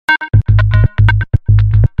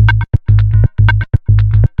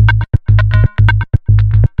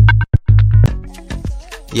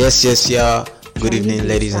Yeah. Good evening,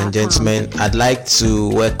 ladies and gentlemen. I'd like to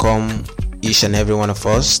welcome each and every one of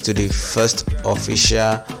us to the first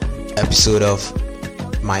official episode of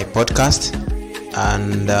my podcast.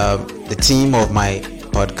 And the theme of my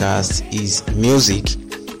podcast is music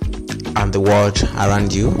and the world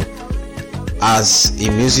around you. As a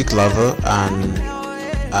music lover and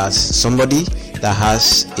as somebody that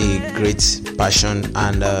has a great passion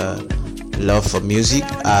and love for music,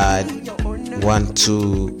 I want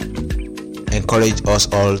to encourage us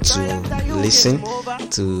all to listen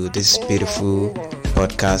to this beautiful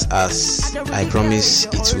podcast, as I promise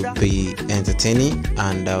it will be entertaining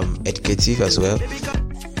and educative as well.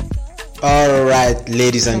 Alright,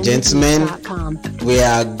 ladies and gentlemen, we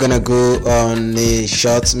are gonna go on a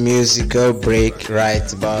short musical break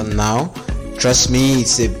right about now. Trust me,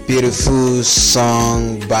 it's a beautiful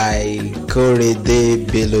song by Korede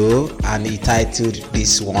Bello, and he titled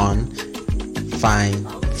this one Fine.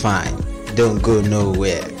 Don't go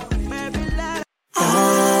nowhere.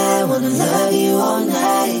 I wanna love you all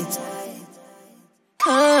night.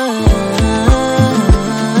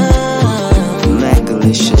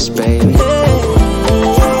 Magalicious, baby.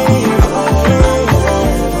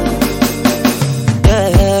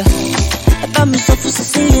 Yeah. I'm so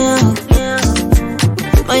fussy.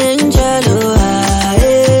 My angel,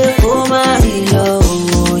 oh my love.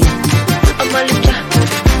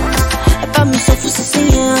 I'm so fussy,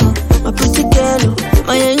 my pretty girl,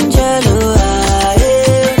 my angel,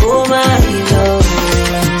 oh my love.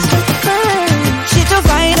 She too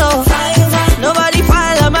fine, oh, nobody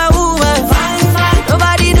fine like my woman.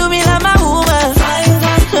 Nobody do me like my woman.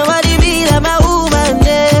 Nobody be like my woman,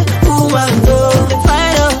 yeah, woman, oh,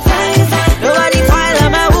 fine, oh, nobody fine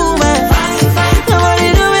like my woman. Nobody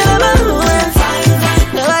do me like my woman.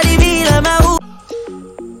 Nobody be like my woman.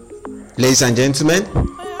 Ladies and gentlemen,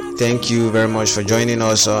 thank you very much for joining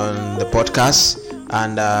us on the podcast.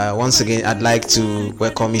 And once again, I'd like to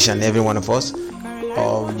welcome each and every one of us.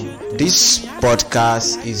 This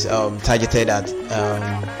podcast is targeted at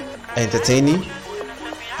entertaining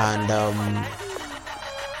and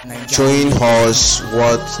showing us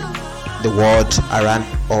what the world around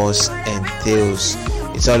us entails.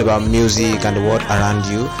 It's all about music and the world around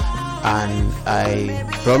you. And I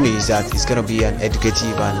promise that it's going to be an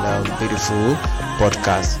educative and beautiful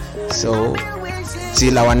podcast. So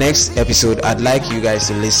till our next episode, I'd like you guys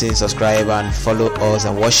to listen, subscribe, and follow us,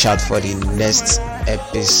 and watch out for the next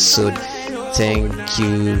episode. Thank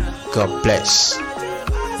you. God bless.